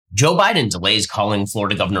Joe Biden delays calling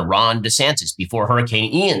Florida Governor Ron DeSantis before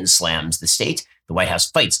Hurricane Ian slams the state. The White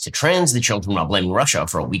House fights to trans the children while blaming Russia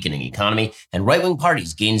for a weakening economy. And right-wing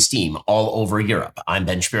parties gain steam all over Europe. I'm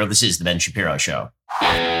Ben Shapiro. This is The Ben Shapiro Show.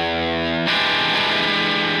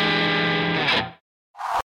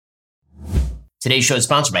 Today's show is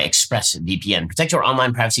sponsored by ExpressVPN. Protect your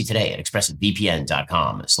online privacy today at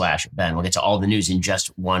expressvpn.com/Ben. We'll get to all the news in just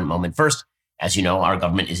one moment. First, as you know, our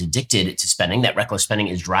government is addicted to spending. That reckless spending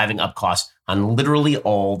is driving up costs on literally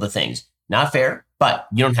all the things. Not fair, but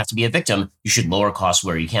you don't have to be a victim. You should lower costs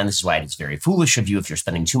where you can. This is why it's very foolish of you if you're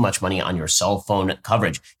spending too much money on your cell phone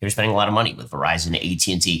coverage. You're spending a lot of money with Verizon,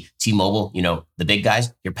 AT&T, T-Mobile, the big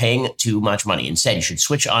guys. You're paying too much money. Instead, you should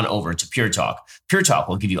switch on over to Pure Talk. Pure Talk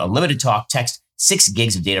will give you unlimited talk, text, 6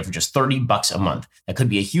 gigs of data for just $30 a month. That could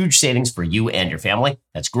be a huge savings for you and your family.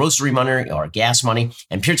 That's grocery money or gas money.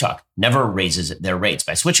 And Pure Talk never raises their rates.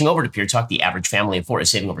 By switching over to Pure Talk, the average family of 4 is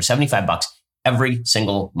saving over $75 every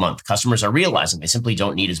single month. Customers are realizing they simply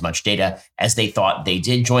don't need as much data as they thought they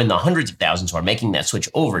did. Join the hundreds of thousands who are making that switch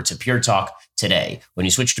over to Pure Talk today. When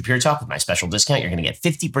you switch to Pure Talk with my special discount, you're going to get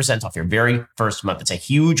 50% off your very first month. It's a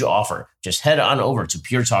huge offer. Just head on over to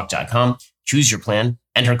puretalk.com, choose your plan,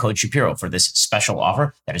 enter code Shapiro for this special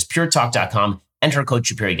offer. That is puretalk.com. Enter code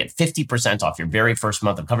Shapiro. You get 50% off your very first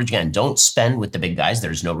month of coverage. Again, don't spend with the big guys.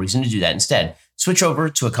 There's no reason to do that. Instead, switch over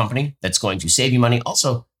to a company that's going to save you money.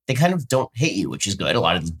 Also, they kind of don't hate you, which is good. A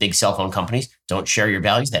lot of these big cell phone companies don't share your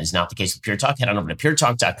values. That is not the case with Pure Talk. Head on over to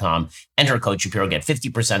puretalk.com, enter code Shapiro, get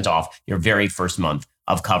 50% off your very first month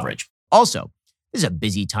of coverage. Also, this is a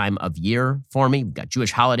busy time of year for me. We've got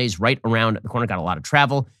Jewish holidays right around the corner, got a lot of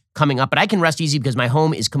travel coming up, but I can rest easy because my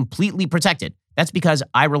home is completely protected. That's because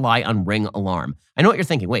I rely on Ring Alarm. I know what you're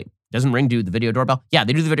thinking. Wait, doesn't Ring do the video doorbell? Yeah,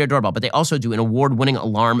 they do the video doorbell, but they also do an award-winning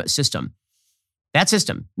alarm system. That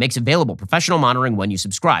system makes available professional monitoring when you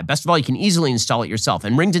subscribe. Best of all, you can easily install it yourself.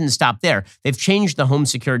 And Ring didn't stop there. They've changed the home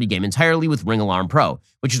security game entirely with Ring Alarm Pro,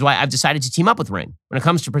 which is why I've decided to team up with Ring. When it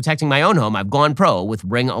comes to protecting my own home, I've gone pro with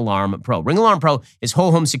Ring Alarm Pro. Ring Alarm Pro is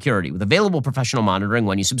whole home security with available professional monitoring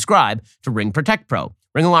when you subscribe to Ring Protect Pro.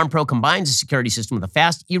 Ring Alarm Pro combines a security system with a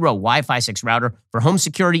fast Eero Wi-Fi 6 router for home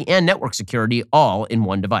security and network security all in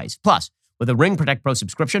one device. Plus, with a Ring Protect Pro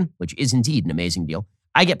subscription, which is indeed an amazing deal,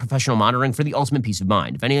 I get professional monitoring for the ultimate peace of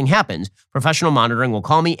mind. If anything happens, professional monitoring will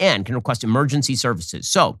call me and can request emergency services.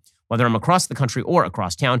 So, whether I'm across the country or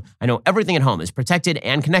across town, I know everything at home is protected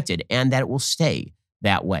and connected, and that it will stay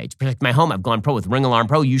that way. To protect my home, I've gone pro with Ring Alarm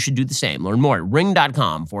Pro. You should do the same. Learn more at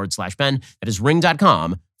ring.com/Ben. That is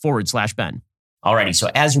ring.com/Ben. Alrighty, so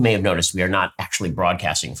as you may have noticed, we are not actually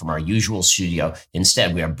broadcasting from our usual studio.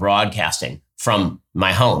 Instead, we are broadcasting from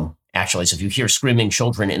my home. Actually, so if you hear screaming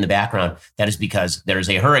children in the background, that is because there is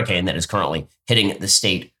a hurricane that is currently hitting the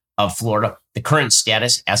state of Florida. The current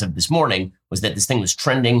status as of this morning was that this thing was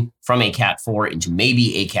trending from a Cat 4 into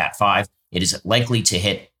maybe a Cat 5. It is likely to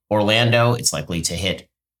hit Orlando. It's likely to hit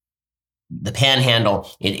the Panhandle.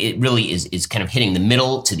 It really is kind of hitting the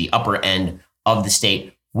middle to the upper end of the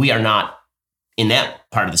state. We are not in that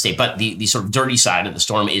part of the state, but the sort of dirty side of the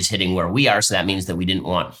storm is hitting where we are. So that means that we didn't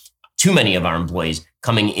want too many of our employees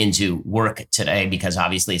coming into work today because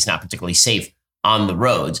obviously it's not particularly safe on the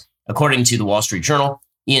roads. According to the Wall Street Journal,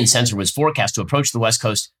 Ian Sensor was forecast to approach the West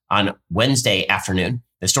Coast on Wednesday afternoon.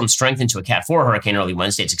 The storm strengthened to a Cat 4 hurricane early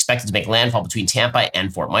Wednesday. It's expected to make landfall between Tampa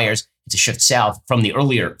and Fort Myers. It's a shift south from the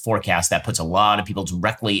earlier forecast that puts a lot of people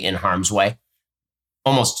directly in harm's way.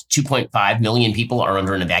 Almost 2.5 million people are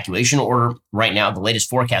under an evacuation order right now. The latest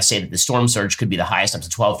forecasts say that the storm surge could be the highest up to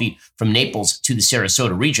 12 feet from Naples to the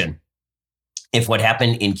Sarasota region. If what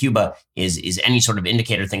happened in Cuba is any sort of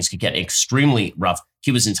indicator, things could get extremely rough.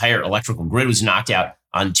 Cuba's entire electrical grid was knocked out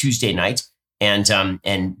on Tuesday night, and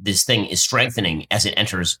this thing is strengthening as it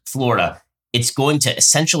enters Florida. It's going to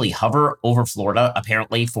essentially hover over Florida,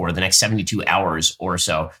 apparently, for the next 72 hours or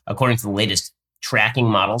so. According to the latest tracking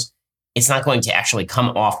models, it's not going to actually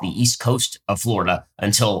come off the east coast of Florida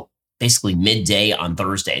until basically midday on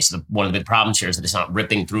Thursday. So one of the big problems here is that it's not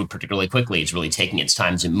ripping through particularly quickly. It's really taking its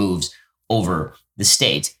time as it moves over the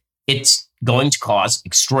state. It's going to cause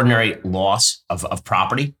extraordinary loss of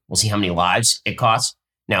property. We'll see how many lives it costs.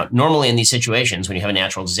 Now, normally in these situations, when you have a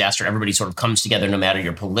natural disaster, everybody sort of comes together no matter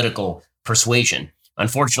your political persuasion.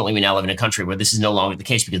 Unfortunately, we now live in a country where this is no longer the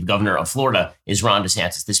case because the governor of Florida is Ron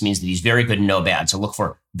DeSantis. This means that he's very good and no bad. So look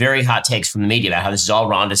for very hot takes from the media about how this is all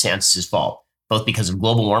Ron DeSantis' fault, both because of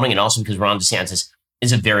global warming and also because Ron DeSantis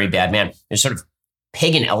is a very bad man. There's sort of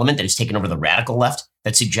pagan element that has taken over the radical left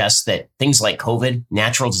that suggests that things like COVID,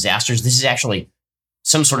 natural disasters, this is actually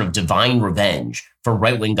some sort of divine revenge for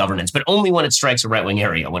right-wing governance, but only when it strikes a right-wing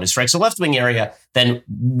area. When it strikes a left-wing area, then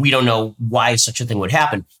we don't know why such a thing would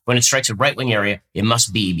happen. When it strikes a right-wing area, it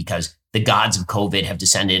must be because the gods of COVID have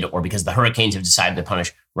descended or because the hurricanes have decided to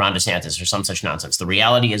punish Ron DeSantis or some such nonsense. The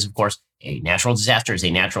reality is, of course, a natural disaster is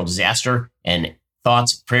a natural disaster, and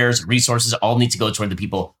thoughts, prayers, resources all need to go toward the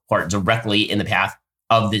people who are directly in the path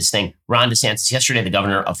of this thing. Ron DeSantis, yesterday, the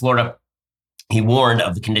governor of Florida, he warned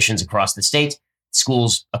of the conditions across the state.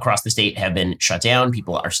 Schools across the state have been shut down.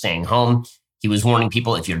 People are staying home. He was warning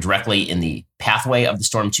people, if you're directly in the pathway of the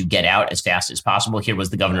storm, to get out as fast as possible. Here was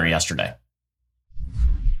the governor yesterday.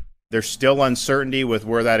 There's still uncertainty with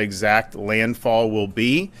where that exact landfall will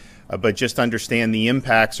be, but just understand the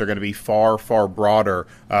impacts are going to be far, far broader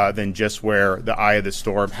than just where the eye of the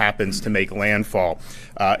storm happens to make landfall.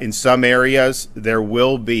 In some areas, there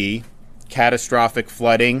will be catastrophic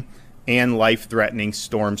flooding and life-threatening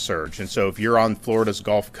storm surge. And so if you're on Florida's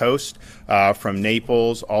Gulf Coast, from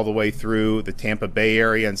Naples all the way through the Tampa Bay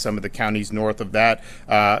area and some of the counties north of that,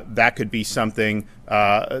 that could be something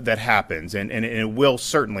that happens. And it will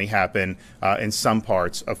certainly happen in some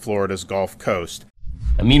parts of Florida's Gulf Coast.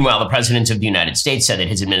 Meanwhile, the president of the United States said that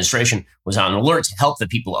his administration was on alert to help the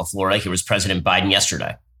people of Florida. Here was President Biden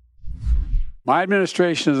yesterday. My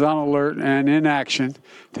administration is on alert and in action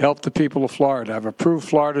to help the people of Florida. I've approved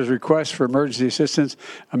Florida's request for emergency assistance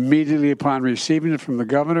immediately upon receiving it from the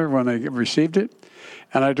governor when they received it.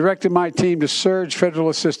 And I directed my team to surge federal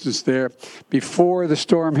assistance there before the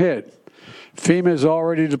storm hit. FEMA has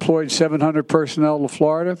already deployed 700 personnel to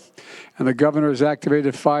Florida, and the governor has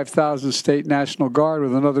activated 5,000 state National Guard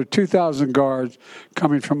with another 2,000 guards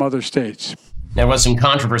coming from other states. There was some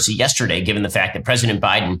controversy yesterday, given the fact that President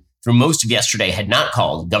Biden, through most of yesterday, had not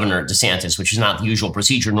called Governor DeSantis, which is not the usual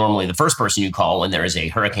procedure. Normally, the first person you call when there is a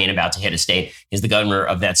hurricane about to hit a state is the governor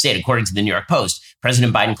of that state. According to the New York Post,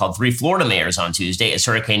 President Biden called 3 Florida mayors on Tuesday as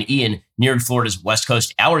Hurricane Ian neared Florida's west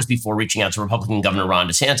coast hours before reaching out to Republican Governor Ron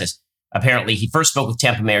DeSantis. Apparently, he first spoke with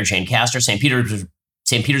Tampa Mayor Jane Castor, St.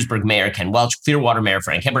 Petersburg Mayor Ken Welch, Clearwater Mayor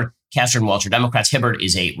Frank Hibbert. Castor and Welch are Democrats. Hibbert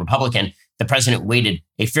is a Republican. The president waited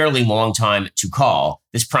a fairly long time to call.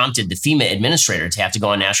 This prompted the FEMA administrator to have to go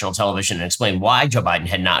on national television and explain why Joe Biden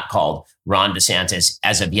had not called Ron DeSantis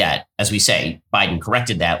as of yet. As we say, Biden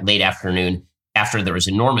corrected that late afternoon after there was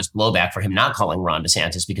enormous blowback for him not calling Ron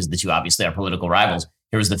DeSantis because the two obviously are political rivals.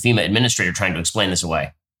 Here was the FEMA administrator trying to explain this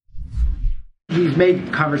away. He's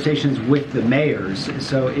made conversations with the mayors.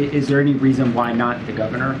 So is there any reason why not the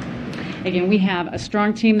governor? Again, we have a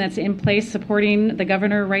strong team that's in place supporting the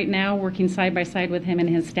governor right now, working side by side with him and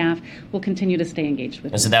his staff. We'll continue to stay engaged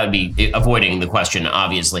with him. And so that would be avoiding the question,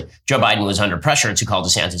 obviously. Joe Biden was under pressure to call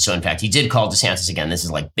DeSantis. So, in fact, he did call DeSantis again. This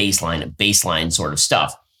is like baseline sort of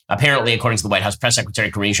stuff. Apparently, according to the White House press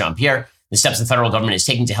secretary, Karine Jean-Pierre, the steps the federal government is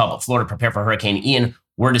taking to help Florida prepare for Hurricane Ian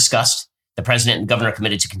were discussed. The president and governor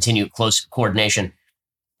committed to continue close coordination.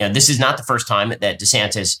 Now, this is not the first time that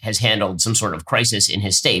DeSantis has handled some sort of crisis in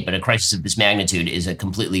his state, but a crisis of this magnitude is a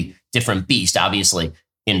completely different beast. Obviously,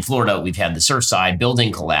 in Florida, we've had the Surfside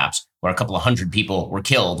building collapse where a couple of hundred people were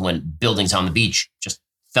killed when buildings on the beach just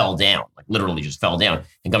fell down, like literally just fell down.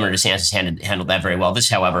 And Governor DeSantis handled that very well. This,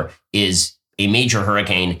 however, is a major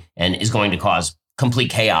hurricane and is going to cause complete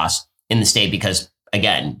chaos in the state because,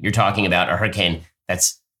 again, you're talking about a hurricane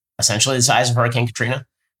that's essentially the size of Hurricane Katrina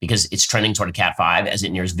because it's trending toward a Cat 5 as it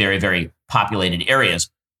nears very, very populated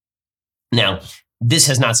areas. Now, this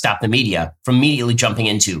has not stopped the media from immediately jumping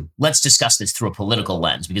into, let's discuss this through a political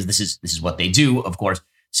lens, because this is what they do, of course.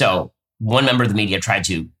 So one member of the media tried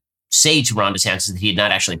to say to Ron DeSantis that he had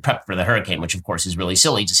not actually prepped for the hurricane, which of course is really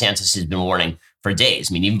silly. DeSantis has been warning for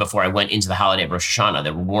days. I mean, even before I went into the holiday of Rosh Hashanah,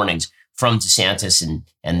 there were warnings from DeSantis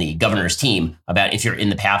and the governor's team about if you're in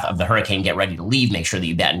the path of the hurricane, get ready to leave, make sure that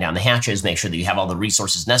you batten down the hatches, make sure that you have all the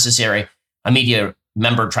resources necessary. A media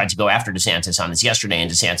member tried to go after DeSantis on this yesterday,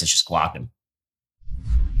 and DeSantis just blocked him.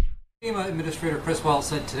 FEMA Administrator Chris Wells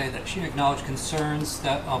said today that she acknowledged concerns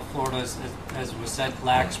that Florida, as was said,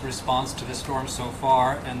 lacks response to the storm so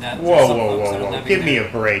far, and that Whoa. Give me a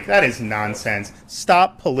break. That is nonsense.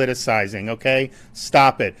 Stop politicizing, okay?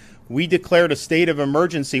 Stop it. We declared a state of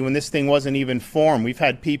emergency when this thing wasn't even formed. We've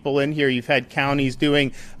had people in here. You've had counties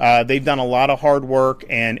doing, they've done a lot of hard work.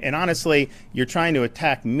 And honestly, you're trying to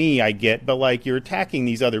attack me, I get, but like you're attacking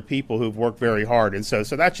these other people who've worked very hard. And so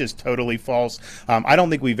that's just totally false. I don't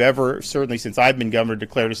think we've ever, certainly since I've been governor,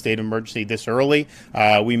 declared a state of emergency this early.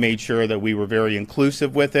 We made sure that we were very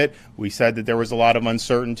inclusive with it. We said that there was a lot of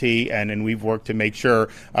uncertainty, and we've worked to make sure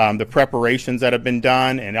the preparations that have been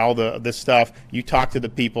done and all this stuff, you talk to the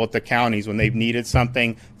people at the the counties, when they've needed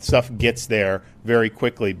something, stuff gets there very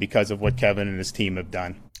quickly because of what Kevin and his team have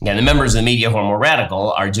done. Yeah, the members of the media who are more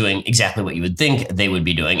radical are doing exactly what you would think they would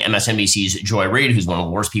be doing. MSNBC's Joy Reid, who's one of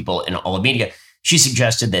the worst people in all of media, she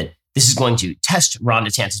suggested that this is going to test Ron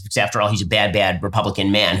DeSantis because, after all, he's a bad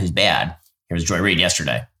Republican man who's bad. Here's Joy Reid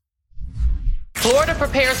yesterday. Florida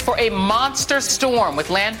prepares for a monster storm with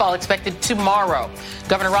landfall expected tomorrow.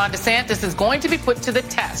 Governor Ron DeSantis is going to be put to the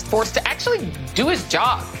test, forced to actually do his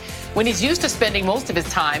job when he's used to spending most of his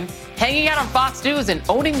time hanging out on Fox News and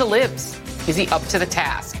owning the libs. Is he up to the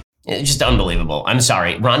task? It's just unbelievable. I'm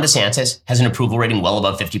sorry. Ron DeSantis has an approval rating well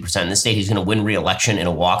above 50% in the state. He's going to win re-election in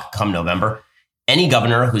a walk come November. Any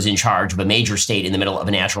governor who's in charge of a major state in the middle of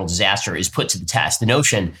a natural disaster is put to the test. The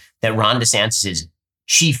notion that Ron DeSantis'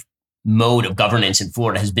 chief mode of governance in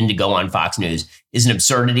Florida has been to go on Fox News is an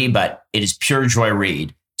absurdity, but it is pure Joy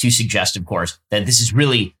Reid to suggest, of course, that this is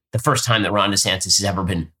really the first time that Ron DeSantis has ever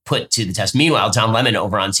been put to the test. Meanwhile, Don Lemon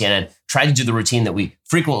over on CNN tried to do the routine that we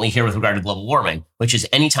frequently hear with regard to global warming, which is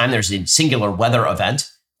anytime there's a singular weather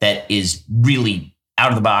event that is really out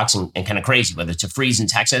of the box and kind of crazy, whether it's a freeze in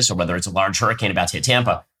Texas or whether it's a large hurricane about to hit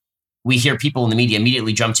Tampa, we hear people in the media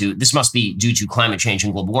immediately jump to, this must be due to climate change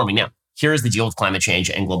and global warming. Now, here's the deal with climate change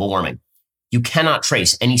and global warming. You cannot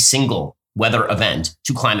trace any single weather event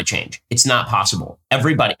to climate change. It's not possible.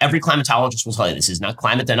 Every climatologist will tell you this is not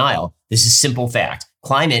climate denial. This is simple fact.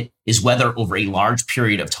 Climate is weather over a large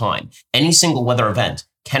period of time. Any single weather event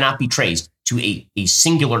cannot be traced to a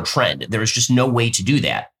singular trend. There is just no way to do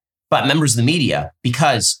that. But members of the media,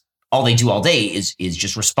 because all they do all day is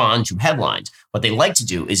just respond to headlines, what they like to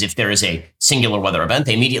do is, if there is a singular weather event,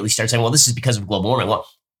 they immediately start saying, well, this is because of global warming. Well,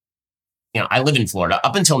 I live in Florida.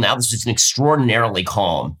 Up until now, this was an extraordinarily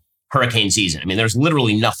calm hurricane season. I mean, there's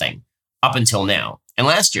literally nothing up until now. And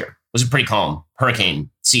last year was a pretty calm hurricane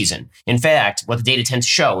season. In fact, what the data tend to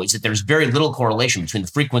show is that there's very little correlation between the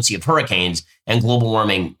frequency of hurricanes and global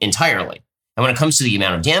warming entirely. And when it comes to the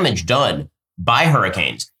amount of damage done by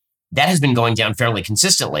hurricanes, that has been going down fairly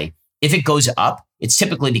consistently. If it goes up, it's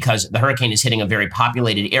typically because the hurricane is hitting a very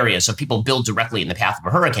populated area. So if people build directly in the path of a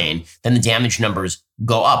hurricane, then the damage numbers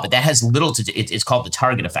go up. But that has little to do, it's called the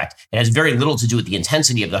target effect. It has very little to do with the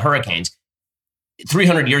intensity of the hurricanes.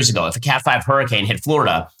 300 years ago, if a Cat 5 hurricane hit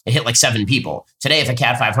Florida, it hit like 7 people. Today, if a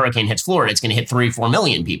Cat 5 hurricane hits Florida, it's going to hit 3-4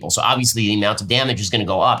 million people. So obviously the amount of damage is going to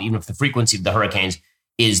go up, even if the frequency of the hurricanes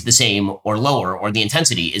is the same or lower, or the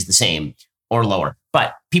intensity is the same or lower.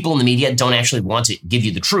 But people in the media don't actually want to give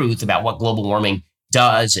you the truth about what global warming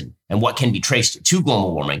does and what can be traced to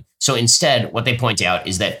global warming. So instead, what they point out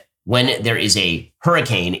is that when there is a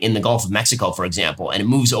hurricane in the Gulf of Mexico, for example, and it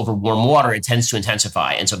moves over warm water, it tends to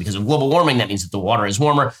intensify. And so because of global warming, that means that the water is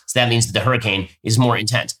warmer. So that means that the hurricane is more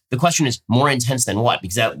intense. The question is, more intense than what?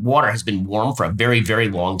 Because that water has been warm for a very, very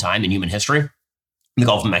long time in human history. The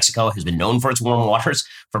Gulf of Mexico has been known for its warm waters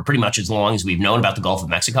for pretty much as long as we've known about the Gulf of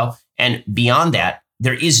Mexico. And beyond that,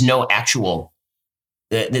 there's no actual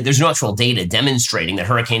data demonstrating that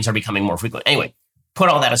hurricanes are becoming more frequent. Anyway, put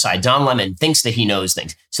all that aside. Don Lemon thinks that he knows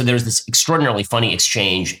things. So there's this extraordinarily funny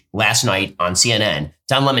exchange last night on CNN.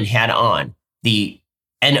 Don Lemon had on the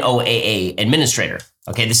NOAA administrator.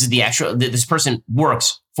 Okay, this person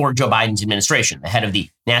works for Joe Biden's administration, the head of the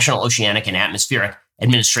National Oceanic and Atmospheric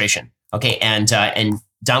Administration. Okay, and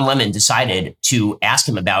Don Lemon decided to ask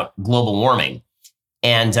him about global warming,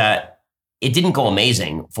 and it didn't go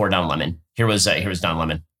amazing for Don Lemon. Here was Don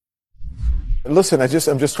Lemon. Listen, I'm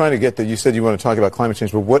just trying to get that. You said you want to talk about climate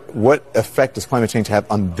change, but what effect does climate change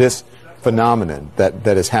have on this phenomenon that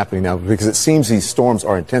is happening now? Because it seems these storms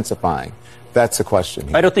are intensifying. That's the question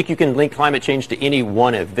here. I don't think you can link climate change to any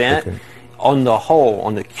one event. Okay. On the whole,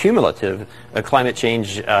 on the cumulative, climate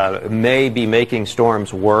change may be making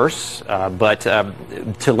storms worse, but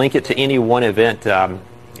to link it to any one event,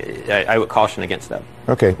 I would caution against that.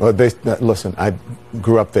 Okay. Well, listen, I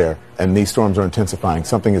grew up there, and these storms are intensifying.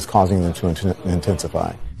 Something is causing them to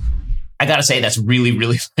intensify. I got to say, that's really,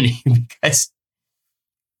 really funny because...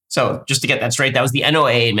 So just to get that straight, that was the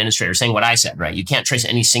NOAA administrator saying what I said, right? You can't trace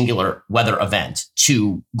any singular weather event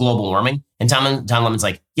to global warming. And Don Lemon's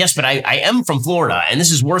like, yes, but I am from Florida, and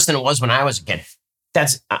this is worse than it was when I was a kid.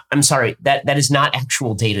 I'm sorry, that is not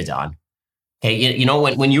actual data, Don. Okay, you know,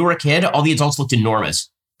 when you were a kid, all the adults looked enormous.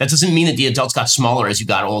 That doesn't mean that the adults got smaller as you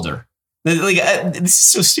got older. This is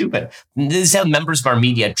so stupid. This is how members of our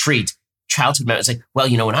media treat childhood memories. It's like, well,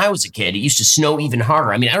 you know, when I was a kid, it used to snow even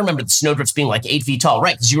harder. I mean, I remember the snowdrifts being like 8 feet tall,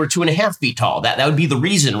 right? Because you were 2.5 feet tall. That would be the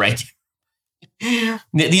reason, right?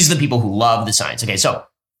 These are the people who love the science. Okay, so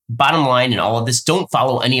bottom line in all of this, don't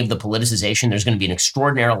follow any of the politicization. There's going to be an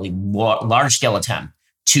extraordinarily large-scale attempt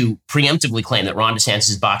to preemptively claim that Ron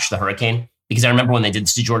DeSantis botched the hurricane, because I remember when they did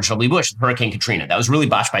this to George W. Bush, Hurricane Katrina, that was really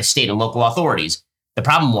botched by state and local authorities. The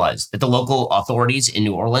problem was that the local authorities in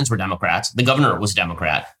New Orleans were Democrats. The governor was a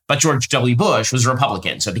Democrat, but George W. Bush was a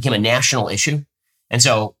Republican. So it became a national issue. And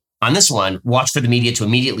so on this one, watch for the media to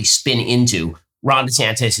immediately spin into Ron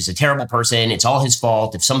DeSantis is a terrible person. It's all his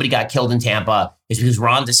fault. If somebody got killed in Tampa, it's because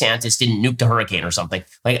Ron DeSantis didn't nuke the hurricane or something.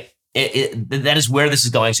 Like that is where this is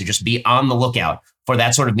going. So just be on the lookout for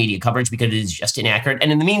that sort of media coverage, because it is just inaccurate.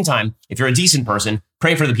 And in the meantime, if you're a decent person,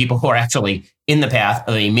 pray for the people who are actually in the path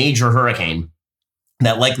of a major hurricane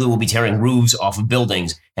that likely will be tearing roofs off of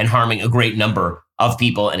buildings and harming a great number of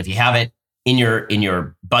people. And if you have it in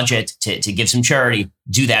your budget to give some charity,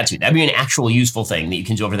 do that too. That'd be an actual useful thing that you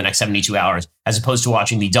can do over the next 72 hours, as opposed to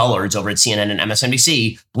watching the dullards over at CNN and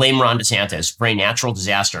MSNBC blame Ron DeSantis for a natural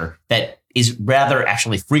disaster that is rather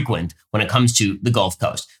actually frequent when it comes to the Gulf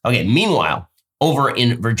Coast. Okay, meanwhile, over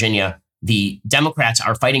in Virginia, the Democrats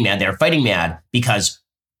are fighting mad. They're fighting mad because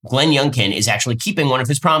Glenn Youngkin is actually keeping one of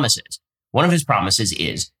his promises. One of his promises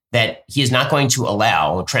is that he is not going to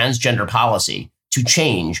allow transgender policy to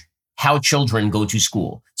change how children go to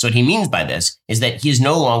school. So what he means by this is that he is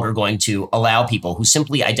no longer going to allow people who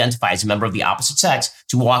simply identify as a member of the opposite sex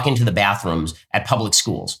to walk into the bathrooms at public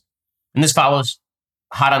schools. And this follows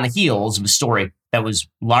hot on the heels of a story that was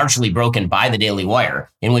largely broken by the Daily Wire,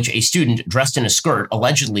 in which a student dressed in a skirt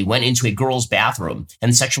allegedly went into a girl's bathroom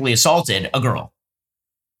and sexually assaulted a girl.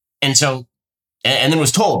 And then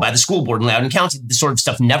was told by the school board in Loudoun County this sort of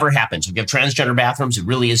stuff never happens. If you have transgender bathrooms, it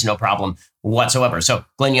really is no problem whatsoever. So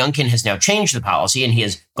Glenn Youngkin has now changed the policy, and he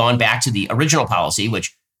has gone back to the original policy,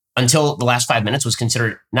 which until the last 5 minutes was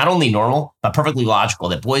considered not only normal, but perfectly logical,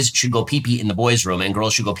 that boys should go pee-pee in the boys' room and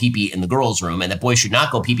girls should go pee-pee in the girls' room, and that boys should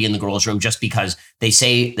not go pee-pee in the girls' room just because they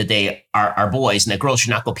say that they are boys, and that girls should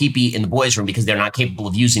not go pee-pee in the boys' room because they're not capable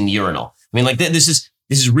of using the urinal. I mean, like, this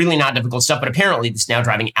is really not difficult stuff, but apparently it's now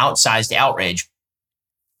driving outsized outrage.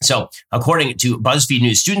 So according to BuzzFeed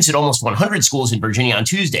News, students at almost 100 schools in Virginia on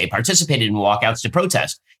Tuesday participated in walkouts to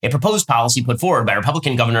protest a proposed policy put forward by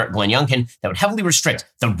Republican Governor Glenn Youngkin that would heavily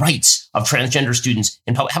restrict the rights of transgender students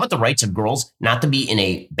in public. How about the rights of girls not to be in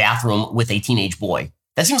a bathroom with a teenage boy?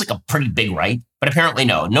 That seems like a pretty big right, but apparently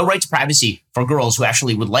no right to privacy for girls who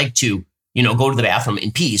actually would like to, go to the bathroom in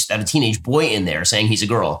peace, that a teenage boy in there saying he's a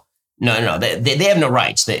girl. No, they have no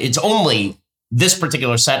rights. It's only this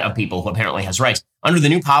particular set of people who apparently has rights. Under the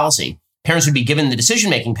new policy, parents would be given the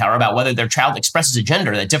decision-making power about whether their child expresses a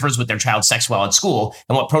gender that differs with their child's sex while at school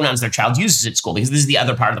and what pronouns their child uses at school, because this is the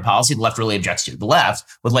other part of the policy the left really objects to. The left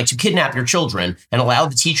would like to kidnap your children and allow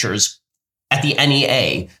the teachers at the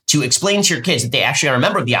NEA to explain to your kids that they actually are a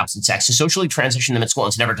member of the opposite sex, to socially transition them at school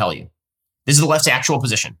and to never tell you. This is the left's actual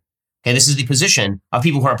position. Okay, this is the position of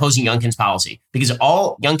people who are opposing Youngkin's policy, because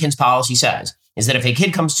all Youngkin's policy says is that if a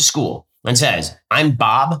kid comes to school and says, I'm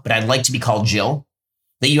Bob, but I'd like to be called Jill,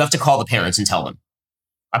 that you have to call the parents and tell them.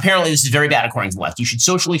 Apparently, this is very bad according to the left. You should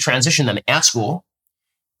socially transition them at school.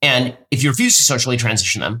 And if you refuse to socially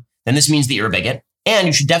transition them, then this means that you're a bigot. And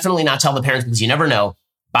you should definitely not tell the parents, because you never know.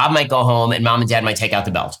 Bob might go home and mom and dad might take out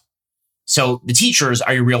the belt. So the teachers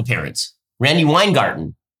are your real parents. Randy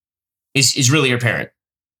Weingarten is really your parent.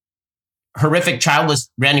 Horrific,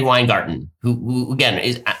 childless Randy Weingarten, who again,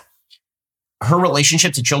 is... her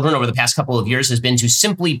relationship to children over the past couple of years has been to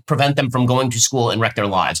simply prevent them from going to school and wreck their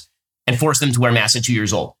lives and force them to wear masks at 2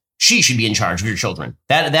 years old. She should be in charge of your children.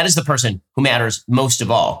 That is the person who matters most of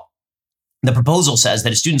all. The proposal says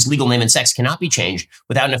that a student's legal name and sex cannot be changed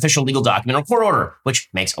without an official legal document or court order, which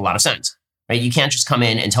makes a lot of sense, right? You can't just come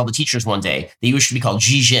in and tell the teachers one day that you should be called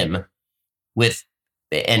Jim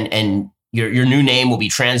and your new name will be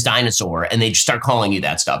Trans Dinosaur, and they just start calling you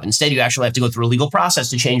that stuff. Instead, you actually have to go through a legal process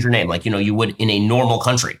to change your name, like you would in a normal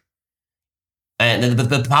country. And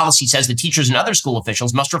the policy says that teachers and other school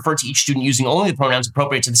officials must refer to each student using only the pronouns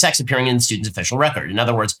appropriate to the sex appearing in the student's official record. In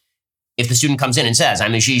other words, if the student comes in and says,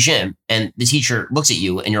 I'm a Jim, and the teacher looks at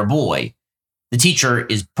you and you're a boy, the teacher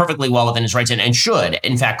is perfectly well within his rights and should,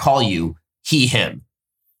 in fact, call you he, him.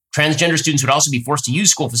 Transgender students would also be forced to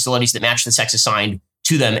use school facilities that match the sex assigned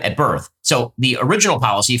to them at birth. So the original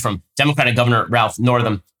policy from Democratic Governor Ralph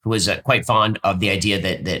Northam, who is quite fond of the idea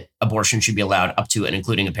that abortion should be allowed up to and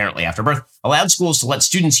including apparently after birth, allowed schools to let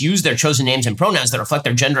students use their chosen names and pronouns that reflect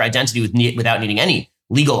their gender identity without needing any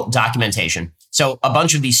legal documentation. So a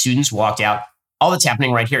bunch of these students walked out. All that's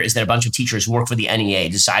happening right here is that a bunch of teachers who work for the NEA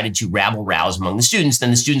decided to rabble-rouse among the students. Then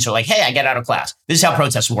the students are like, hey, I get out of class. This is how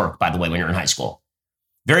protests work, by the way, when you're in high school.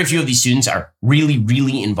 Very few of these students are really,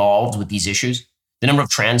 really involved with these issues. The number of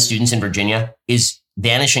trans students in Virginia is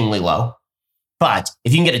vanishingly low. But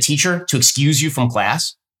if you can get a teacher to excuse you from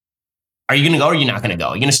class Are you going to go or are you not going to go?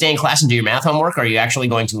 Are you going to stay in class and do your math homework? Or are you actually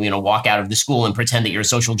going to, walk out of the school and pretend that you're a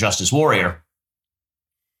social justice warrior?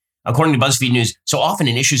 According to BuzzFeed News, so often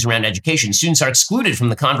in issues around education, students are excluded from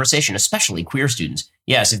the conversation, especially queer students.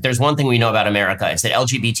 Yes, if there's one thing we know about America, it's that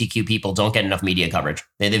LGBTQ people don't get enough media coverage.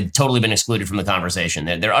 They've totally been excluded from the conversation.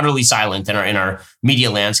 They're utterly silent in our media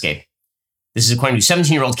landscape. This is according to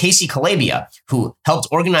 17-year-old Casey Calabia, who helped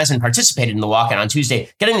organize and participated in the walkout on Tuesday.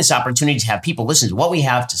 Getting this opportunity to have people listen to what we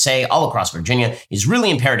have to say all across Virginia is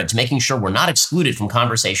really imperative to making sure we're not excluded from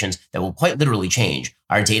conversations that will quite literally change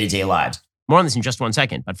our day-to-day lives. More on this in just 1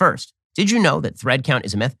 second, but first, did you know that thread count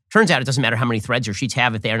is a myth? Turns out it doesn't matter how many threads your sheets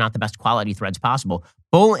have if they are not the best quality threads possible.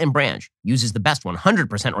 Boll & Branch uses the best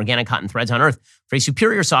 100% organic cotton threads on earth for a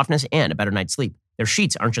superior softness and a better night's sleep. Their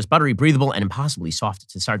sheets aren't just buttery, breathable, and impossibly soft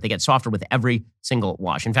to start. They get softer with every single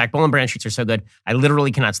wash. In fact, Boll & Branch sheets are so good, I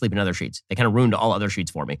literally cannot sleep in other sheets. They kind of ruined all other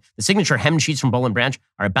sheets for me. The signature hemmed sheets from Boll & Branch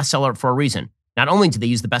are a bestseller for a reason. Not only do they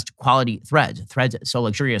use the best quality threads so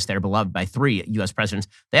luxurious they're beloved by 3 U.S. presidents,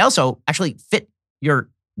 they also actually fit your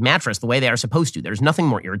mattress the way they are supposed to. There's nothing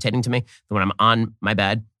more irritating to me than when I'm on my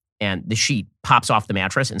bed and the sheet pops off the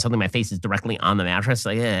mattress and suddenly my face is directly on the mattress.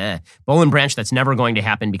 Like, Boll & Branch, that's never going to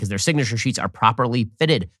happen because their signature sheets are properly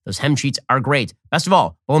fitted. Those hem sheets are great. Best of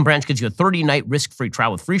all, Boll & Branch gives you a 30-night risk-free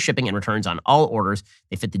trial with free shipping and returns on all orders.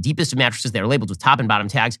 They fit the deepest of mattresses. They're labeled with top and bottom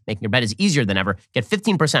tags, making your bed as easier than ever. Get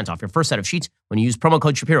 15% off your first set of sheets when you use promo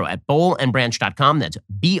code Shapiro at bollandbranch.com. That's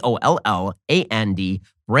BOLLAND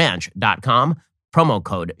branch.com. Promo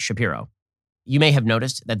code Shapiro. You may have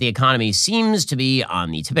noticed that the economy seems to be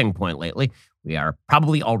on the tipping point lately. We are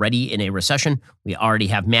probably already in a recession. We already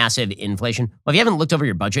have massive inflation. Well, if you haven't looked over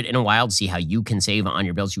your budget in a while to see how you can save on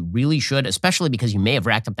your bills, you really should, especially because you may have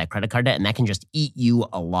racked up that credit card debt and that can just eat you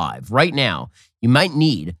alive. Right now, you might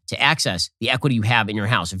need to access the equity you have in your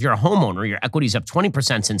house. If you're a homeowner, your equity's up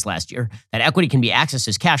 20% since last year. That equity can be accessed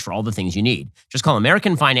as cash for all the things you need. Just call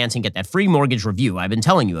American Financing, get that free mortgage review I've been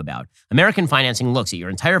telling you about. American Financing looks at your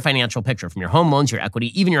entire financial picture from your home loans, your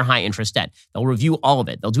equity, even your high interest debt. They'll review all of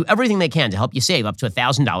it. They'll do everything they can to help you save up to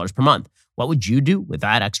 $1,000 per month. What would you do with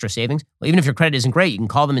that extra savings? Well, even if your credit isn't great, you can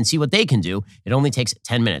call them and see what they can do. It only takes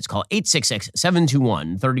 10 minutes. Call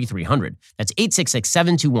 866-721-3300. That's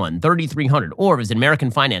 866-721-3300 or visit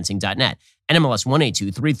AmericanFinancing.net. NMLS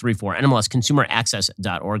 182334,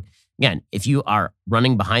 NMLSConsumerAccess.org. Again, if you are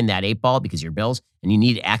running behind that 8 ball because of your bills and you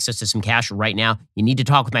need access to some cash right now, you need to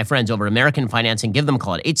talk with my friends over at American Financing. Give them a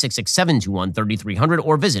call at 866-721-3300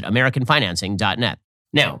 or visit AmericanFinancing.net.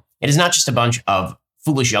 Now, it is not just a bunch of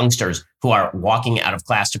foolish youngsters who are walking out of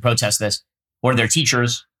class to protest this, or their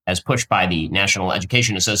teachers, as pushed by the National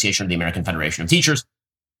Education Association of the American Federation of Teachers,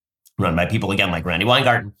 run by people, again, like Randy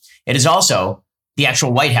Weingarten. It is also the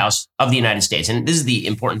actual White House of the United States. And this is the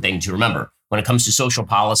important thing to remember when it comes to social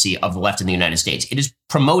policy of the left in the United States. It is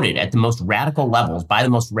promoted at the most radical levels by the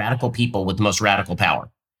most radical people with the most radical power.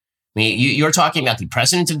 I mean, you're talking about the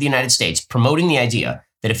President of the United States promoting the idea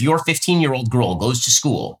that if your 15-year-old girl goes to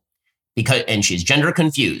school and she's gender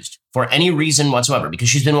confused for any reason whatsoever, because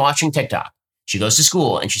she's been watching TikTok, she goes to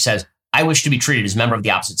school and she says, I wish to be treated as a member of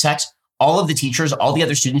the opposite sex. All of the teachers, all the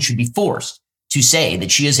other students should be forced to say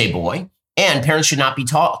that she is a boy, and parents should not be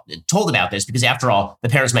told about this because, after all, the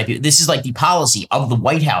parents might be. This is like the policy of the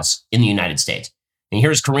White House in the United States. And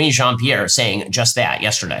here's Karine Jean-Pierre saying just that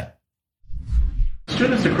yesterday.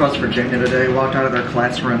 Students across Virginia today walked out of their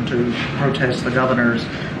classroom to protest the governor's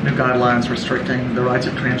new guidelines restricting the rights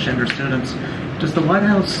of transgender students. Does the White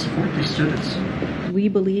House support these students? We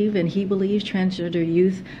believe, and he believes, transgender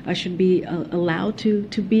youth should be allowed to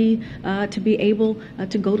be able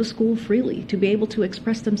to go to school freely, to be able to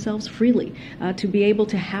express themselves freely, to be able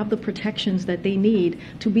to have the protections that they need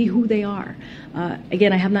to be who they are.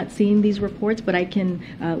 Again, I have not seen these reports, but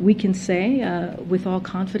we can say with all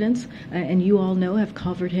confidence, and you all know, have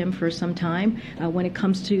covered him for some time. When it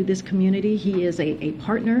comes to this community, he is a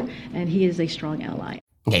partner and he is a strong ally.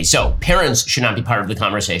 Okay, so parents should not be part of the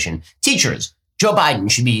conversation. Teachers, Joe Biden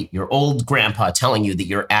should be your old grandpa telling you that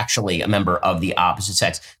you're actually a member of the opposite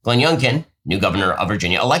sex. Glenn Youngkin, new governor of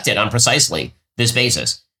Virginia, elected on precisely this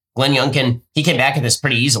basis. Glenn Youngkin, he came back at this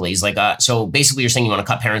pretty easily. He's like, so basically you're saying you want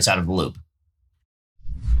to cut parents out of the loop.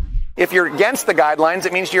 If you're against the guidelines,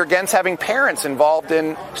 it means you're against having parents involved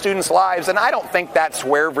in students' lives. And I don't think that's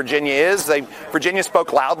where Virginia is. Virginia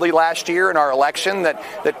spoke loudly last year in our election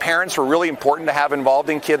that parents were really important to have involved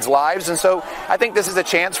in kids' lives. And so I think this is a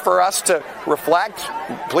chance for us to reflect,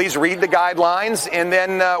 please read the guidelines, and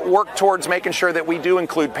then work towards making sure that we do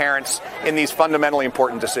include parents in these fundamentally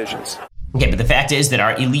important decisions. Okay, but the fact is that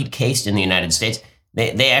our elite caste in the United States,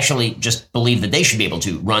 they actually just believe that they should be able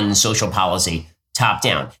to run social policy top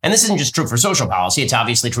down. And this isn't just true for social policy. It's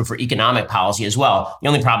obviously true for economic policy as well. The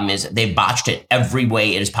only problem is they've botched it every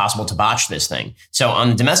way it is possible to botch this thing. So on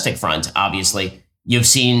the domestic front, obviously, you've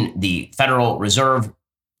seen the Federal Reserve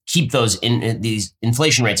keep these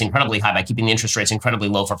inflation rates incredibly high by keeping the interest rates incredibly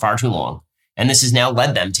low for far too long. And this has now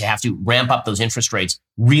led them to have to ramp up those interest rates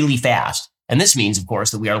really fast. And this means, of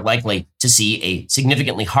course, that we are likely to see a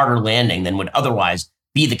significantly harder landing than would otherwise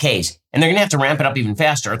be the case. And they're going to have to ramp it up even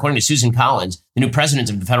faster. According to Susan Collins, the new president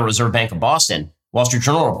of the Federal Reserve Bank of Boston, Wall Street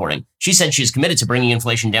Journal reporting, she said she is committed to bringing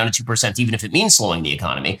inflation down to 2%, even if it means slowing the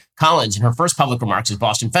economy. Collins, in her first public remarks as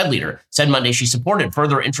Boston Fed leader, said Monday she supported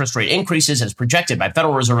further interest rate increases as projected by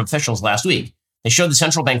Federal Reserve officials last week. They showed the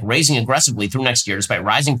central bank raising aggressively through next year despite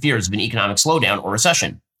rising fears of an economic slowdown or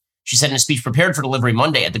recession. She said in a speech prepared for delivery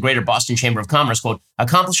Monday at the Greater Boston Chamber of Commerce, quote,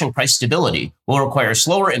 accomplishing price stability will require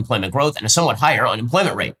slower employment growth and a somewhat higher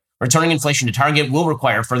unemployment rate. Returning inflation to target will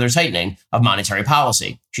require further tightening of monetary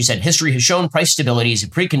policy. She said history has shown price stability is a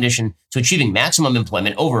precondition to achieving maximum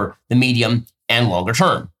employment over the medium and longer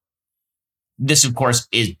term. This, of course,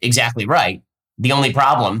 is exactly right. The only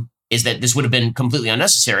problem is that this would have been completely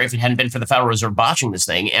unnecessary if it hadn't been for the Federal Reserve botching this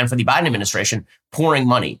thing and for the Biden administration pouring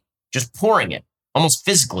money, just pouring it almost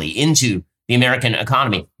physically into the American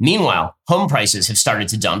economy. Meanwhile, home prices have started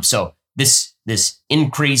to dump. So this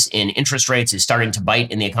increase in interest rates is starting to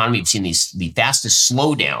bite in the economy. We've seen the fastest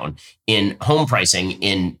slowdown in home pricing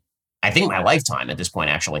in, I think, my lifetime at this point,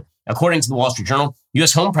 actually. According to the Wall Street Journal,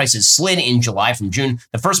 U.S. home prices slid in July from June,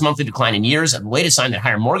 the first monthly decline in years, the latest sign that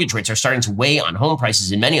higher mortgage rates are starting to weigh on home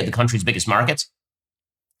prices in many of the country's biggest markets.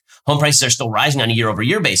 Home prices are still rising on a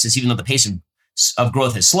year-over-year basis, even though the pace of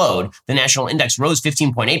growth has slowed. The national index rose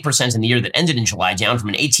 15.8% in the year that ended in July, down from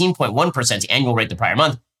an 18.1% annual rate the prior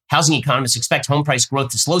month. Housing economists expect home price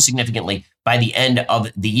growth to slow significantly by the end of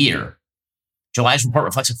the year. July's report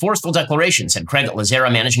reflects a forceful declaration, said Craig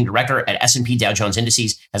Lazara, managing director at S&P Dow Jones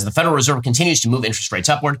Indices. As the Federal Reserve continues to move interest rates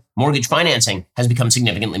upward, mortgage financing has become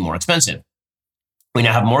significantly more expensive. We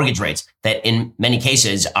now have mortgage rates that in many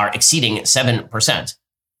cases are exceeding 7%.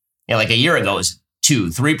 Like a year ago, it was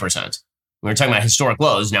 2-3%. We were talking about historic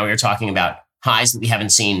lows. Now we are talking about highs that we haven't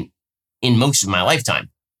seen in most of my lifetime.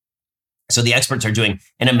 So the experts are doing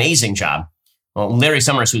an amazing job. Well, Larry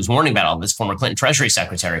Summers, who's warning about all this, former Clinton Treasury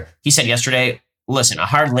Secretary, he said yesterday, listen, a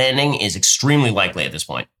hard landing is extremely likely at this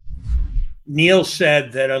point. Neil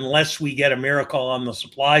said that unless we get a miracle on the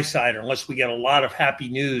supply side, or unless we get a lot of happy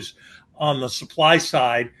news on the supply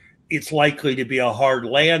side, it's likely to be a hard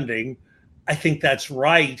landing. I think that's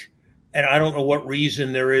right. And I don't know what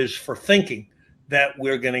reason there is for thinking that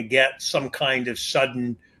we're going to get some kind of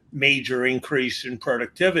sudden major increase in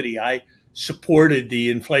productivity. I supported the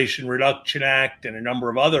Inflation Reduction Act and a number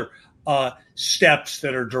of other steps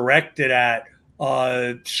that are directed at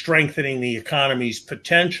strengthening the economy's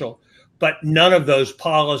potential. But none of those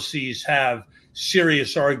policies have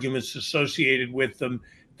serious arguments associated with them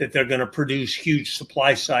that they're going to produce huge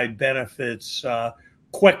supply side benefits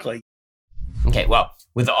quickly. Okay, well,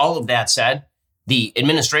 with all of that said, the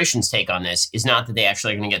administration's take on this is not that they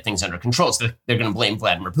actually are going to get things under control. So they're going to blame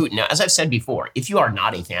Vladimir Putin. Now, as I've said before, if you are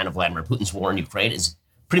not a fan of Vladimir Putin's war in Ukraine, as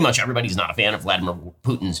pretty much everybody's not a fan of Vladimir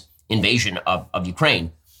Putin's invasion of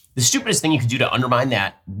Ukraine, the stupidest thing you could do to undermine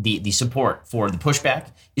that, the support for the pushback,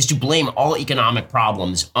 is to blame all economic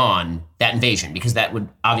problems on that invasion, because that would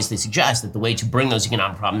obviously suggest that the way to bring those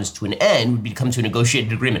economic problems to an end would be to come to a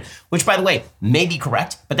negotiated agreement, which, by the way, may be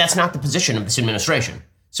correct, but that's not the position of this administration.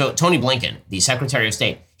 So Tony Blinken, the Secretary of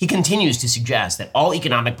State, he continues to suggest that all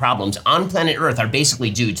economic problems on planet Earth are basically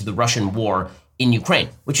due to the Russian war in Ukraine,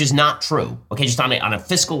 which is not true. Okay, just on a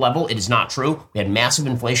fiscal level, it is not true. We had massive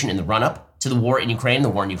inflation in the run-up to the war in Ukraine. The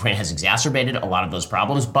war in Ukraine has exacerbated a lot of those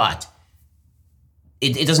problems, but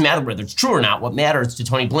it doesn't matter whether it's true or not. What matters to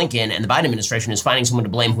Tony Blinken and the Biden administration is finding someone to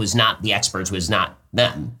blame who is not the experts, who is not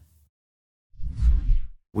them.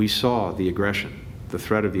 We saw the aggression, the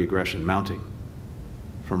threat of the aggression mounting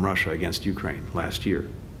from Russia against Ukraine last year.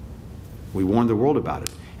 We warned the world about it,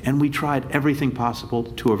 and we tried everything possible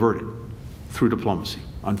to avert it through diplomacy.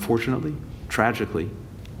 Unfortunately, tragically,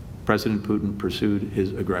 President Putin pursued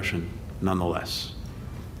his aggression nonetheless.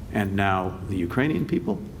 And now the Ukrainian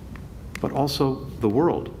people, but also the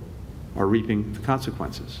world, are reaping the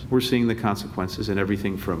consequences. We're seeing the consequences in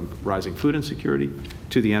everything from rising food insecurity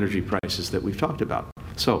to the energy prices that we've talked about.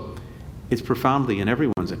 So it's profoundly in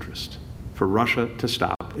everyone's interest for Russia to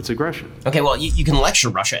stop its aggression. Okay, well, you can lecture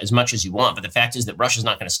Russia as much as you want, but the fact is that Russia's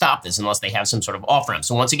not going to stop this unless they have some sort of off-ramp.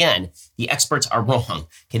 So once again, the experts are wrong.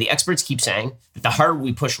 Okay, the experts keep saying that the harder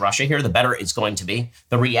we push Russia here, the better it's going to be.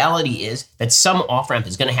 The reality is that some off-ramp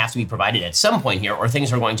is going to have to be provided at some point here, or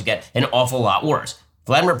things are going to get an awful lot worse.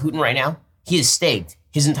 Vladimir Putin right now, he has staked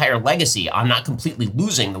his entire legacy on not completely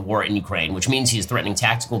losing the war in Ukraine, which means he is threatening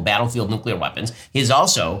tactical battlefield nuclear weapons. He is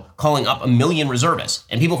also calling up 1 million reservists,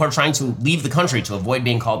 and people who are trying to leave the country to avoid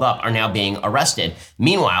being called up are now being arrested.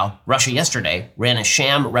 Meanwhile, Russia yesterday ran a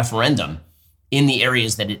sham referendum in the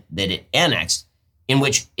areas that it annexed, in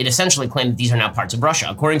which it essentially claimed that these are now parts of Russia.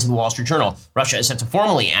 According to the Wall Street Journal, Russia is set to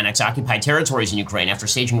formally annex occupied territories in Ukraine after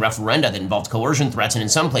staging referenda that involved coercion, threats, and in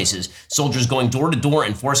some places, soldiers going door to door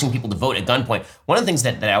and forcing people to vote at gunpoint. One of the things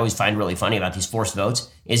that I always find really funny about these forced votes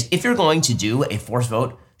is if you're going to do a forced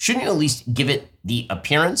vote, shouldn't you at least give it the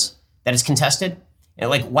appearance that it's contested? And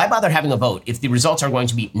like, why bother having a vote if the results are going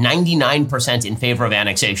to be 99% in favor of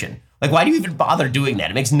annexation? Like, why do you even bother doing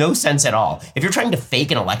that? It makes no sense at all. If you're trying to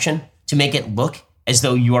fake an election to make it look as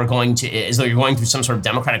though you're going through some sort of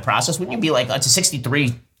democratic process, wouldn't you be like, it's a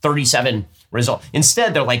 63-37 result?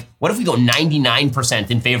 Instead, they're like, what if we go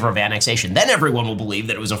 99% in favor of annexation? Then everyone will believe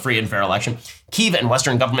that it was a free and fair election. Kyiv and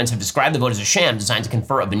Western governments have described the vote as a sham designed to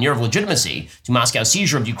confer a veneer of legitimacy to Moscow's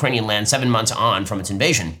seizure of Ukrainian land 7 months on from its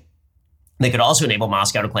invasion. They could also enable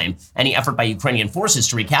Moscow to claim any effort by Ukrainian forces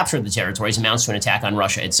to recapture the territories amounts to an attack on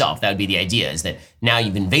Russia itself. That would be the idea, is that now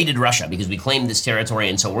you've invaded Russia because we claimed this territory,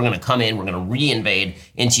 and so we're going to come in, we're going to re-invade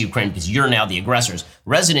into Ukraine because you're now the aggressors.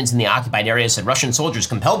 Residents in the occupied area said Russian soldiers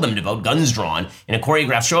compelled them to vote, guns drawn, in a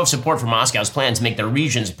choreographed show of support for Moscow's plan to make their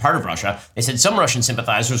regions part of Russia. They said some Russian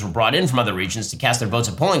sympathizers were brought in from other regions to cast their votes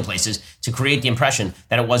at polling places to create the impression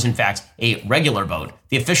that it was, in fact, a regular vote.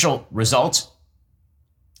 The official results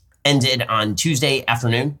ended on Tuesday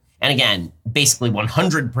afternoon. And again, basically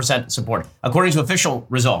 100% support. According to official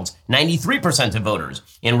results, 93% of voters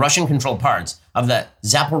in Russian-controlled parts of the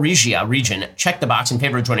Zaporizhia region checked the box in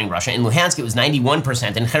favor of joining Russia. In Luhansk, it was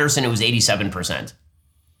 91%. In Kherson, it was 87%.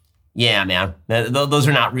 Yeah, man, those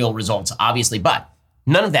are not real results, obviously, but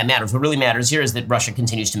none of that matters. What really matters here is that Russia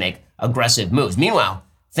continues to make aggressive moves. Meanwhile,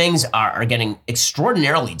 things are getting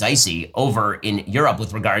extraordinarily dicey over in Europe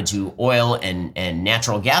with regard to oil and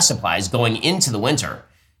natural gas supplies going into the winter.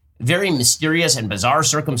 Very mysterious and bizarre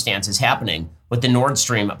circumstances happening with the Nord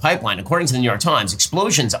Stream pipeline. According to the New York Times,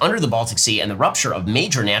 explosions under the Baltic Sea and the rupture of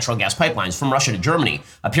major natural gas pipelines from Russia to Germany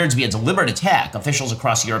appeared to be a deliberate attack, officials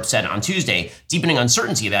across Europe said on Tuesday, deepening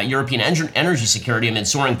uncertainty about European energy security amid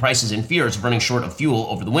soaring prices and fears of running short of fuel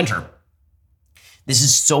over the winter. This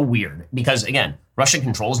is so weird because, again, Russia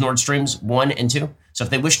controls Nord Streams 1 and 2. So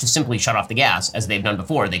if they wish to simply shut off the gas, as they've done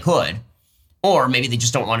before, they could. Or maybe they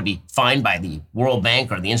just don't want to be fined by the World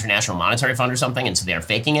Bank or the International Monetary Fund or something, and so they're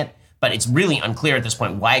faking it. But it's really unclear at this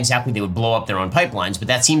point why exactly they would blow up their own pipelines. But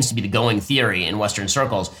that seems to be the going theory in Western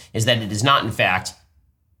circles, is that it is not, in fact,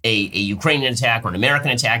 a Ukrainian attack or an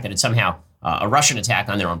American attack, that it's somehow a Russian attack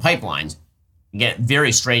on their own pipelines. Again,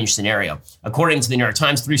 very strange scenario. According to the New York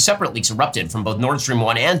Times, 3 separate leaks erupted from both Nord Stream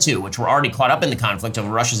 1 and 2, which were already caught up in the conflict over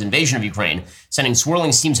Russia's invasion of Ukraine, sending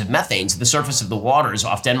swirling streams of methane to the surface of the waters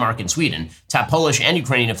off Denmark and Sweden. Top Polish and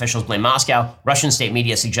Ukrainian officials blame Moscow. Russian state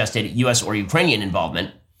media suggested U.S. or Ukrainian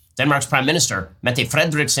involvement. Denmark's Prime Minister, Mette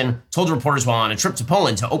Frederiksen, told reporters while on a trip to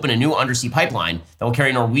Poland to open a new undersea pipeline that will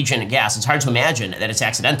carry Norwegian gas. It's hard to imagine that it's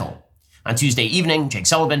accidental. On Tuesday evening, Jake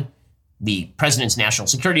Sullivan, the president's national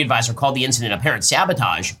security advisor, called the incident apparent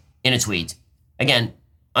sabotage in a tweet. Again,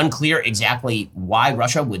 unclear exactly why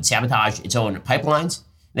Russia would sabotage its own pipelines.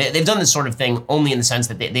 They've done this sort of thing only in the sense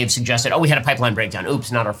that they've suggested, we had a pipeline breakdown.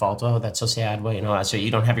 Oops, not our fault. Oh, that's so sad. Well, so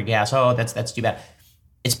you don't have your gas. Oh, that's too bad.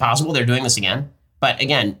 It's possible they're doing this again. But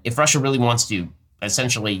again, if Russia really wants to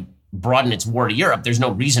essentially broaden its war to Europe, there's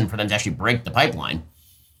no reason for them to actually break the pipeline.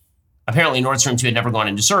 Apparently, Nord Stream 2 had never gone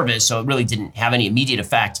into service, so it really didn't have any immediate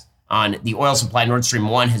effect on the oil supply. Nord Stream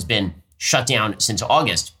 1 has been shut down since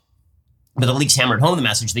August. But the leaks hammered home the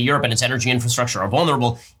message that Europe and its energy infrastructure are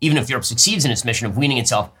vulnerable, even if Europe succeeds in its mission of weaning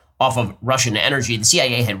itself off of Russian energy. The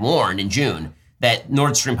CIA had warned in June that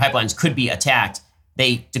Nord Stream pipelines could be attacked.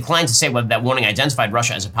 They declined to say whether that warning identified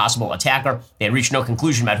Russia as a possible attacker. They had reached no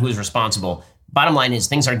conclusion about who is responsible. Bottom line is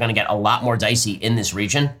things are going to get a lot more dicey in this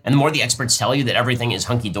region. And the more the experts tell you that everything is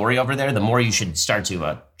hunky-dory over there, the more you should start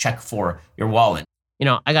to check for your wallet.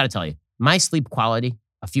 I got to tell you, my sleep quality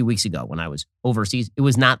a few weeks ago when I was overseas, it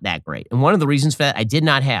was not that great. And one of the reasons for that, I did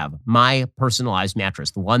not have my personalized mattress,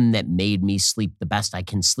 the one that made me sleep the best I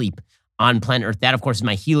can sleep on planet Earth. That, of course, is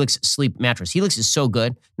my Helix sleep mattress. Helix is so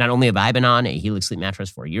good. Not only have I been on a Helix sleep mattress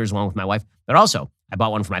for years along with my wife, but also I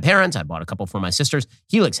bought one for my parents. I bought a couple for my sisters.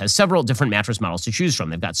 Helix has several different mattress models to choose from.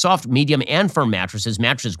 They've got soft, medium, and firm mattresses.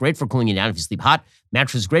 Mattresses great for cooling you down if you sleep hot.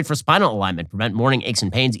 Mattresses great for spinal alignment, prevent morning aches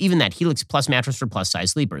and pains. Even that Helix Plus mattress for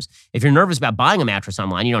plus-size sleepers. If you're nervous about buying a mattress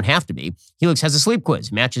online, you don't have to be. Helix has a sleep quiz.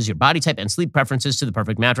 It matches your body type and sleep preferences to the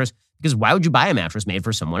perfect mattress, because why would you buy a mattress made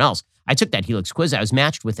for someone else? I took that Helix quiz. I was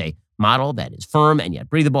matched with a model that is firm and yet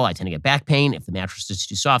breathable. I tend to get back pain if the mattress is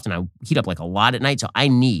too soft, and I heat up like a lot at night, so I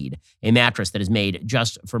need a mattress that is made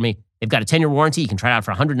just for me. They've got a 10-year warranty. You can try it out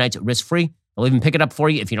for 100 nights risk-free. They'll even pick it up for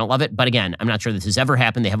you if you don't love it. But again, I'm not sure this has ever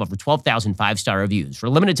happened. They have over 12,000 five-star reviews. For a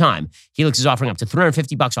limited time, Helix is offering up to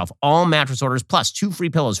 $350 off all mattress orders, plus 2 free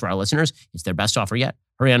pillows for our listeners. It's their best offer yet.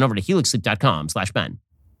 Hurry on over to helixsleep.com/Ben.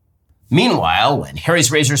 Meanwhile, when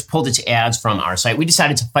Harry's Razors pulled its ads from our site, we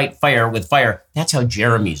decided to fight fire with fire. That's how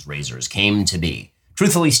Jeremy's Razors came to be.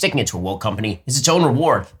 Truthfully, sticking it to a woke company is its own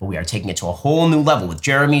reward, but we are taking it to a whole new level with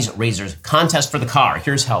Jeremy's Razors Contest for the Car.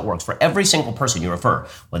 Here's how it works. For every single person you refer,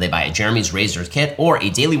 whether they buy a Jeremy's Razors kit or a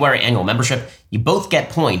Daily Wire annual membership, you both get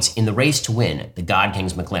points in the race to win the God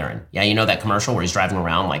King's McLaren. Yeah, you know that commercial where he's driving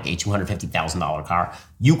around like a $250,000 car?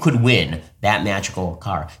 You could win that magical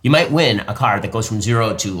car. You might win a car that goes from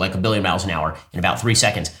 0 to like 1 billion miles an hour in about 3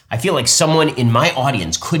 seconds. I feel like someone in my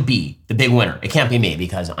audience could be the big winner. It can't be me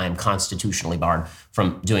because I'm constitutionally barred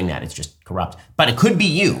from doing that. It's just corrupt. But it could be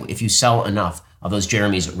you if you sell enough of those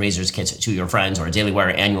Jeremy's Razors kits to your friends or a Daily Wire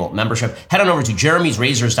annual membership. Head on over to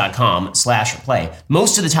jeremysrazors.com/play.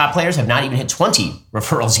 Most of the top players have not even hit 20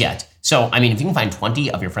 referrals yet. So, I mean, if you can find 20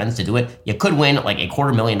 of your friends to do it, you could win like a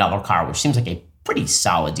 $250,000 car, which seems like a pretty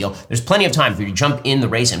solid deal. There's plenty of time for you to jump in the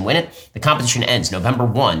race and win it. The competition ends November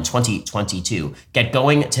 1, 2022. Get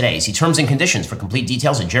going today. See terms and conditions for complete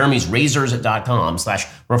details at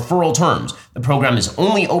jeremysrazors.com/referral terms. The program is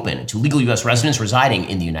only open to legal U.S. residents residing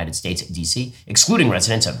in the United States, D.C., excluding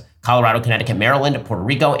residents of Colorado, Connecticut, Maryland, Puerto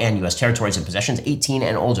Rico, and U.S. territories and possessions 18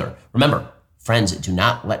 and older. Remember, friends do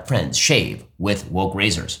not let friends shave with woke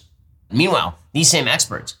razors. Meanwhile, these same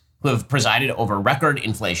experts who have presided over record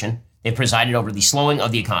inflation, they've presided over the slowing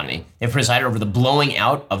of the economy. They've presided over the blowing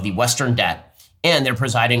out of the Western debt. And they're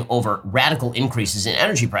presiding over radical increases in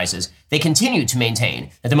energy prices. They continue to maintain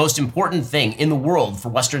that the most important thing in the world for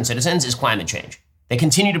Western citizens is climate change. They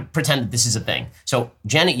continue to pretend that this is a thing. So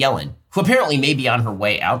Janet Yellen, who apparently may be on her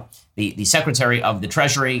way out, the Secretary of the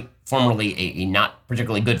Treasury, formerly a not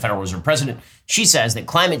particularly good Federal Reserve president, she says that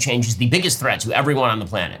climate change is the biggest threat to everyone on the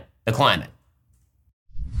planet, the climate.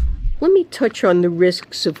 Let me touch on the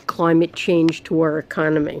risks of climate change to our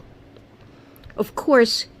economy. Of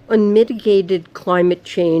course, unmitigated climate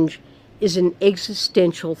change is an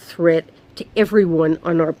existential threat to everyone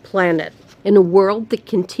on our planet. In a world that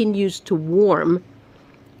continues to warm,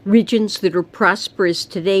 regions that are prosperous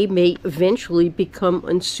today may eventually become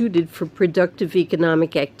unsuited for productive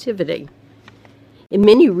economic activity. In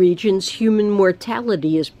many regions, human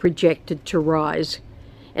mortality is projected to rise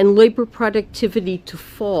and labor productivity to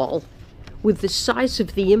fall, with the size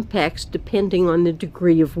of the impacts depending on the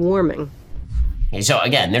degree of warming. Okay, so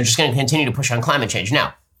again, they're just going to continue to push on climate change.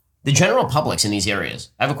 Now, the general publics in these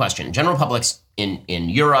areas, I have a question. General publics in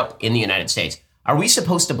Europe, in the United States, are we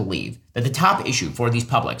supposed to believe that the top issue for these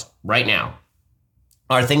publics right now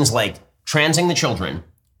are things like transing the children,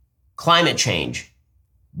 climate change,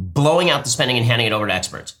 blowing out the spending and handing it over to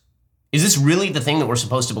experts? Is this really the thing that we're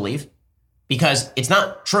supposed to believe? Because it's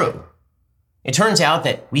not true. It turns out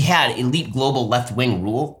that we had elite global left-wing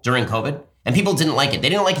rule during COVID, and people didn't like it. They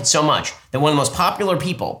didn't like it so much that one of the most popular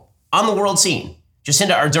people on the world scene,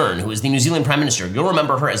 Jacinda Ardern, who is the New Zealand Prime Minister, you'll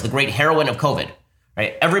remember her as the great heroine of COVID.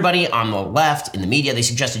 Right? Everybody on the left in the media, they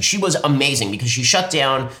suggested she was amazing because she shut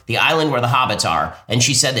down the island where the hobbits are, and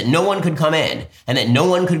she said that no one could come in and that no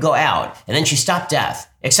one could go out, and then she stopped death,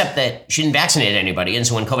 except that she didn't vaccinate anybody, and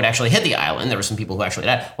so when COVID actually hit the island, there were some people who actually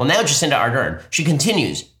died. Well, now Jacinda Ardern, she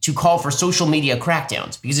continues to call for social media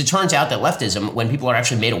crackdowns because it turns out that leftism, when people are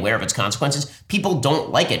actually made aware of its consequences, people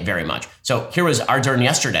don't like it very much. So here was Ardern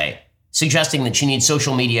yesterday suggesting that she needs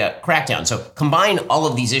social media crackdown. So combine all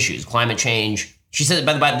of these issues, climate change. She says,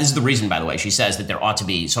 by the way, this is the reason, by the way, she says that there ought to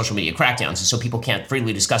be social media crackdowns so people can't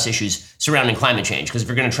freely discuss issues surrounding climate change. Because if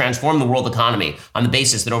you're going to transform the world economy on the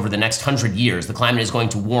basis that over the next 100 years, the climate is going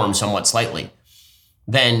to warm somewhat slightly,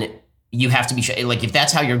 then you have to be, like, if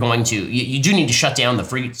that's how you're going to, you do need to shut down the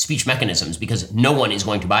free speech mechanisms because no one is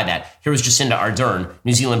going to buy that. Here was Jacinda Ardern,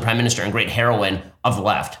 New Zealand Prime Minister and great heroine of the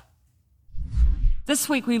left. This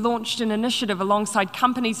week, we launched an initiative alongside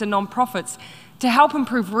companies and nonprofits to help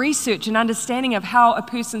improve research and understanding of how a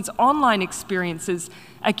person's online experiences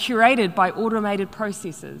are curated by automated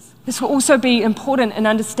processes. This will also be important in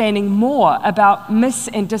understanding more about mis-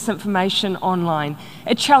 and disinformation online,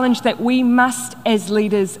 a challenge that we must, as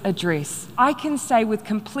leaders, address. I can say with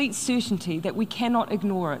complete certainty that we cannot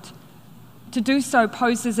ignore it. To do so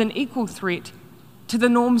poses an equal threat to the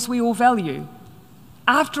norms we all value.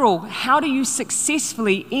 After all, how do you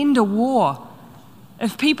successfully end a war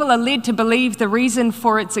if people are led to believe the reason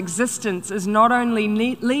for its existence is not only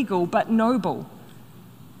legal but noble?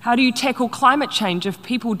 How do you tackle climate change if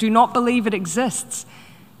people do not believe it exists?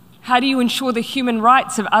 How do you ensure the human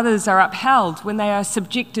rights of others are upheld when they are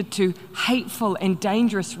subjected to hateful and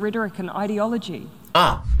dangerous rhetoric and ideology?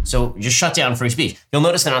 So just shut down free speech. You'll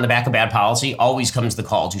notice that on the back of bad policy always comes the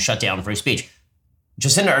call to shut down free speech.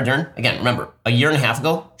 Jacinda Ardern, again, remember, a year and a half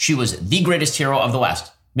ago, she was the greatest hero of the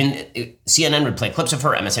West. I mean, CNN would play clips of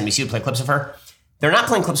her, MSNBC would play clips of her. They're not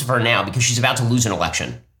playing clips of her now because she's about to lose an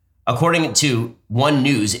election. According to One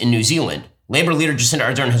News in New Zealand, Labour leader Jacinda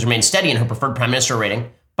Ardern has remained steady in her preferred prime minister rating,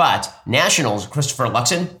 but Nationals' Christopher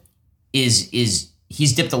Luxon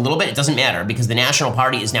he's dipped a little bit. It doesn't matter because the National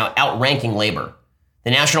Party is now outranking Labour.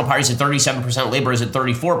 The National Party is at 37%, Labour is at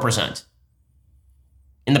 34%.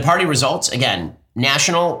 In the party results, again,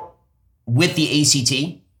 National with the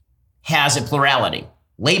ACT has a plurality.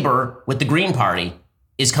 Labour with the Green Party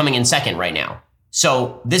is coming in second right now.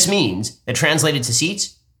 So this means that translated to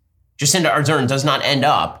seats, Jacinda Ardern does not end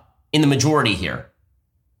up in the majority here.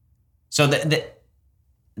 So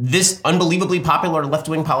this unbelievably popular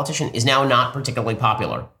left-wing politician is now not particularly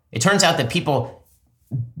popular. It turns out that people,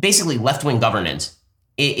 basically left-wing governance,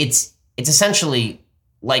 it's essentially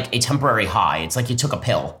like a temporary high. It's like you took a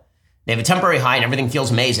pill. They have a temporary high and everything feels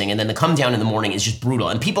amazing, and then the come down in the morning is just brutal,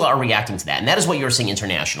 and people are reacting to that. And that is what you're seeing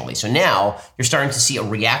internationally. So now you're starting to see a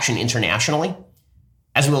reaction internationally.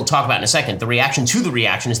 As we'll talk about in a second, the reaction to the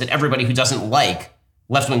reaction is that everybody who doesn't like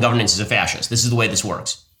left-wing governance is a fascist. This is the way this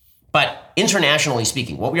works. But internationally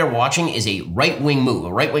speaking, what we are watching is a right-wing move,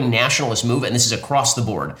 a right-wing nationalist move, and this is across the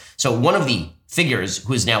board. So one of the figures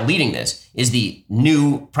who is now leading this is the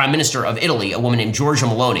new prime minister of Italy, a woman named Giorgia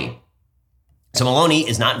Meloni. So Meloni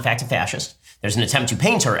is not, in fact, a fascist. There's an attempt to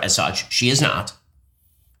paint her as such. She is not.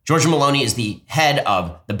 Giorgia Meloni is the head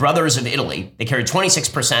of the Brothers of Italy. They carry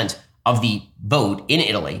 26% of the vote in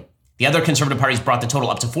Italy. The other conservative parties brought the total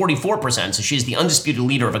up to 44%, so she is the undisputed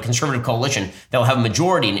leader of a conservative coalition that will have a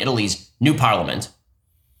majority in Italy's new parliament.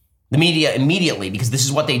 The media immediately, because this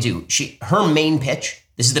is what they do, her main pitch,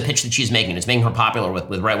 this is the pitch that she's making, it's making her popular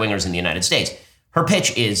with right-wingers in the United States. Her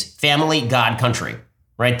pitch is family, God, country,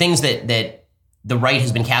 right? Things that the right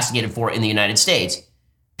has been castigated for in the United States.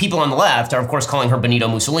 People on the left are, of course, calling her Benito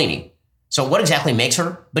Mussolini. So what exactly makes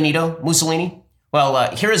her Benito Mussolini?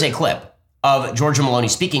 Well, here is a clip of Giorgia Meloni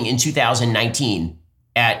speaking in 2019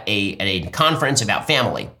 at a conference about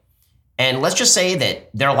family. And let's just say that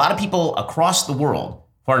there are a lot of people across the world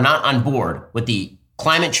who are not on board with the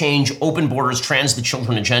climate change, open borders, trans the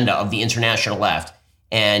children agenda of the international left.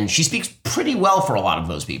 And she speaks pretty well for a lot of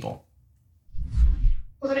those people.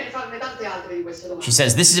 She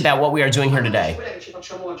says, this is about what we are doing here today.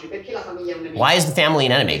 Why is the family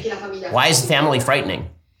an enemy? Why is the family frightening?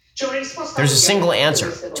 There's a single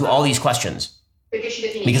answer to all these questions.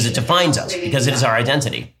 Because it defines us, because it is our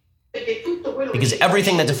identity. Because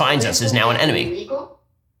everything that defines us is now an enemy.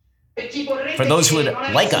 For those who would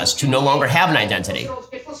like us to no longer have an identity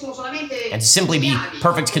and to simply be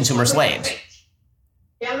perfect consumer slaves.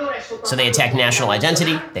 So they attack national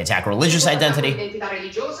identity, they attack religious identity,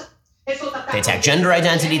 they attack gender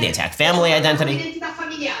identity, they attack family identity.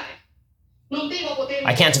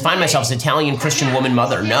 I can't define myself as an Italian Christian woman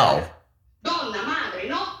mother, no.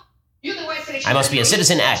 I must be a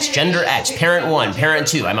citizen X, gender X, parent 1, parent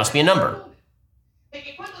 2, I must be a number.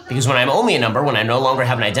 Because when I'm only a number, when I no longer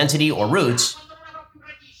have an identity or roots,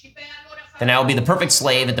 then I will be the perfect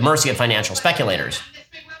slave at the mercy of financial speculators.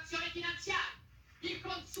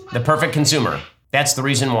 The perfect consumer. That's the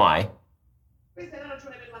reason why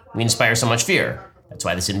we inspire so much fear. That's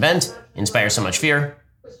why this event inspires so much fear.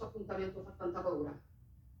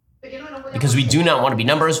 Because we do not want to be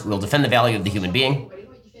numbers, we will defend the value of the human being.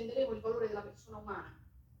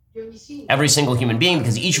 Every single human being,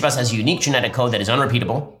 because each of us has a unique genetic code that is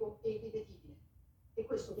unrepeatable.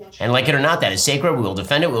 And like it or not, that is sacred. We will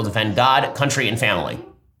defend it. We will defend God, country, and family.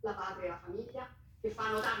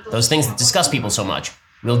 Those things that disgust people so much.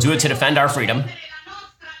 We'll do it to defend our freedom.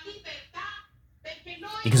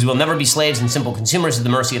 Because we will never be slaves and simple consumers at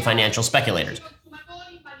the mercy of financial speculators.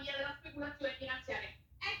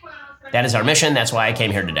 That is our mission. That's why I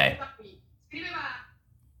came here today.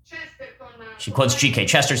 She quotes G.K.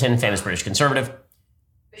 Chesterton, famous British conservative.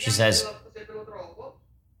 She says,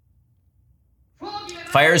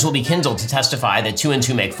 fires will be kindled to testify that 2 and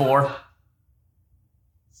 2 make 4.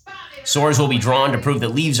 Swords will be drawn to prove that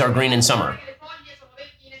leaves are green in summer.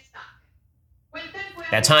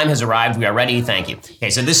 That time has arrived. We are ready. Thank you.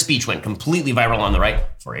 Okay, so this speech went completely viral on the right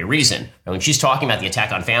for a reason. And when she's talking about the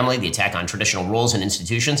attack on family, the attack on traditional roles and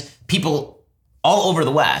institutions, people all over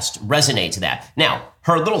the West resonate to that. Now,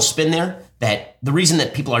 her little spin there, that the reason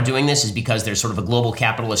that people are doing this is because there's sort of a global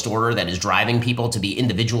capitalist order that is driving people to be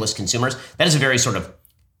individualist consumers. That is a very sort of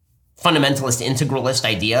fundamentalist, integralist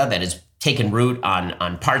idea that has taken root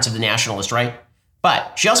on parts of the nationalist right.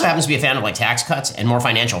 But she also happens to be a fan of like tax cuts and more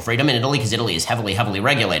financial freedom in Italy, because Italy is heavily, heavily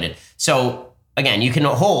regulated. So again, you can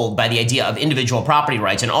hold by the idea of individual property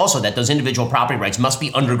rights, and also that those individual property rights must be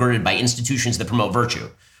undergirded by institutions that promote virtue.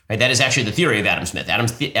 Right? That is actually the theory of Adam Smith.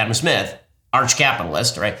 Adam Smith, arch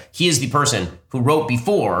capitalist, right? He is the person who wrote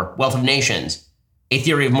before Wealth of Nations a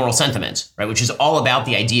theory of moral sentiments, right? Which is all about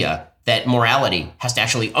the idea that morality has to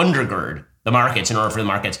actually undergird the markets in order for the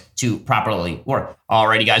markets to properly work.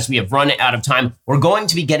 Alrighty, guys, we have run out of time. We're going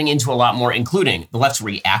to be getting into a lot more, including the left's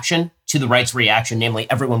reaction to the right's reaction, namely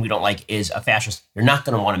everyone we don't like is a fascist. You're not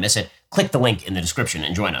going to want to miss it. Click the link in the description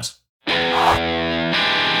and join us.